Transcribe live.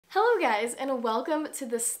guys, and welcome to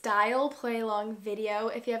the style play along video.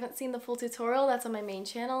 If you haven't seen the full tutorial, that's on my main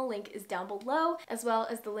channel. Link is down below, as well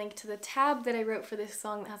as the link to the tab that I wrote for this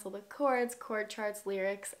song that has all the chords, chord charts,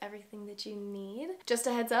 lyrics, everything that you need. Just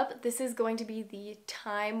a heads up, this is going to be the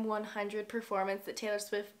time 100 performance that Taylor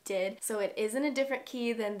Swift did, so it is in a different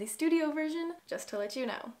key than the studio version, just to let you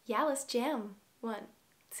know. Yeah, let's jam. 1,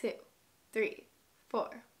 2, 3,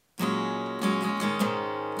 4.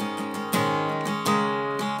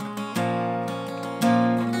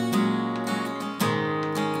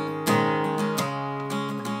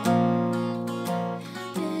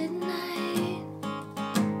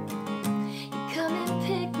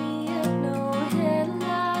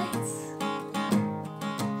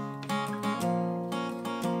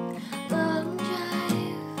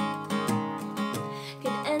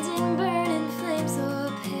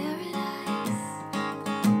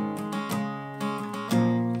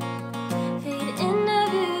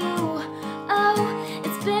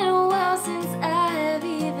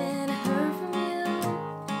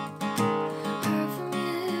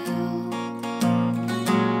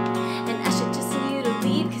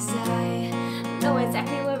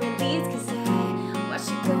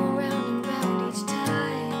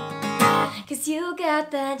 You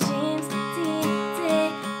got that James Dean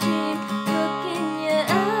daydream look in your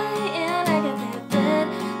eye, and I got that red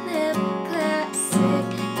lip classic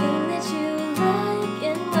thing that you like.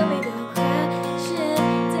 And when we go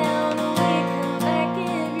crashing down, we come back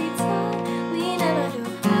every time. We never go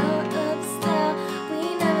out of style. We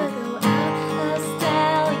never go out of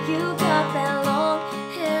style. You got that long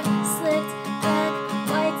hair slicked back,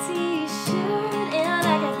 white t-shirt, and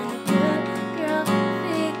I got that good girl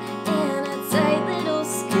fake and a tight little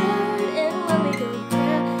skirt. And when we go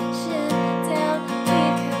crashing down, we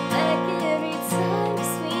come back every time.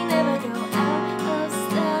 'Cause we never go out of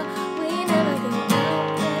style. We never go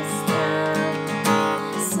out of style.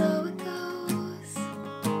 So it goes.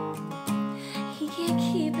 He can't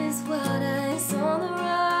keep his wild eyes on the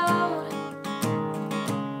road.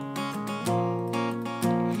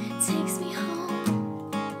 Takes me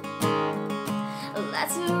home.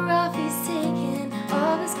 Lights are off, he's taking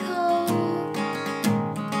off his coat.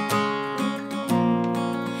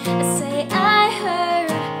 I say, I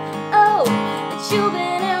heard, oh, that you've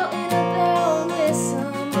been out and about with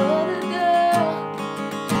some other girl.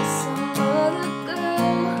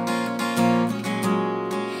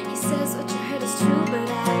 He says what you heard is true, but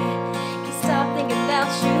I can't stop thinking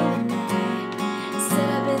about you. And I said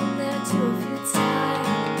I've been there too a few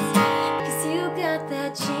times. 'Cause you got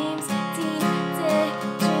that James Dean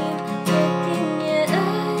daydream look in your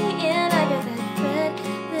eye,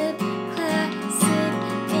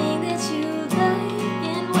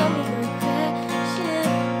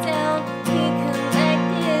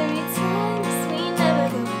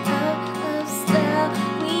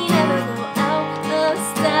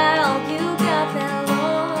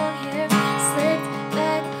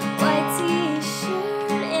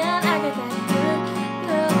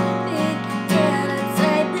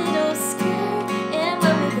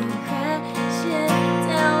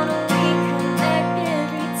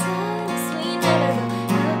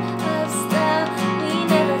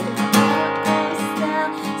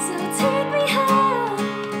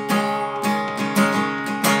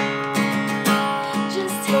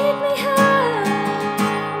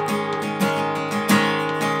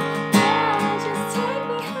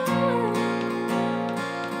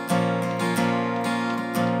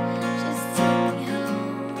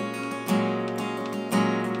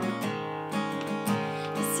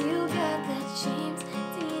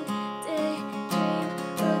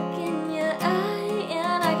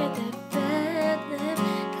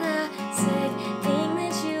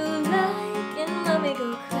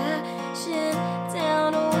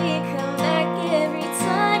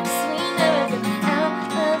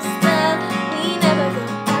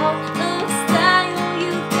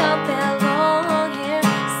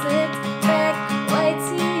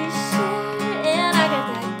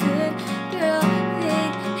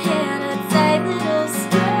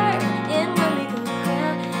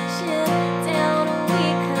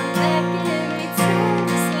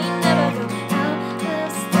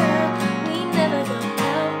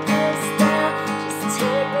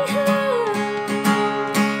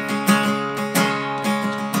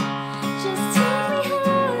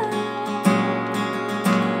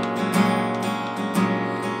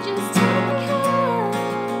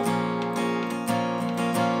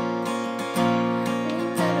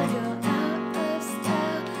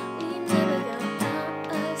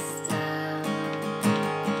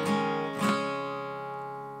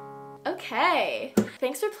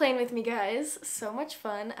 Thanks for playing with me, guys. So much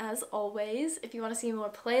fun, as always. If you want to see more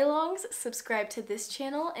play-alongs, subscribe to this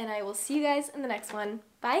channel, and I will see you guys in the next one.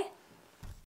 Bye!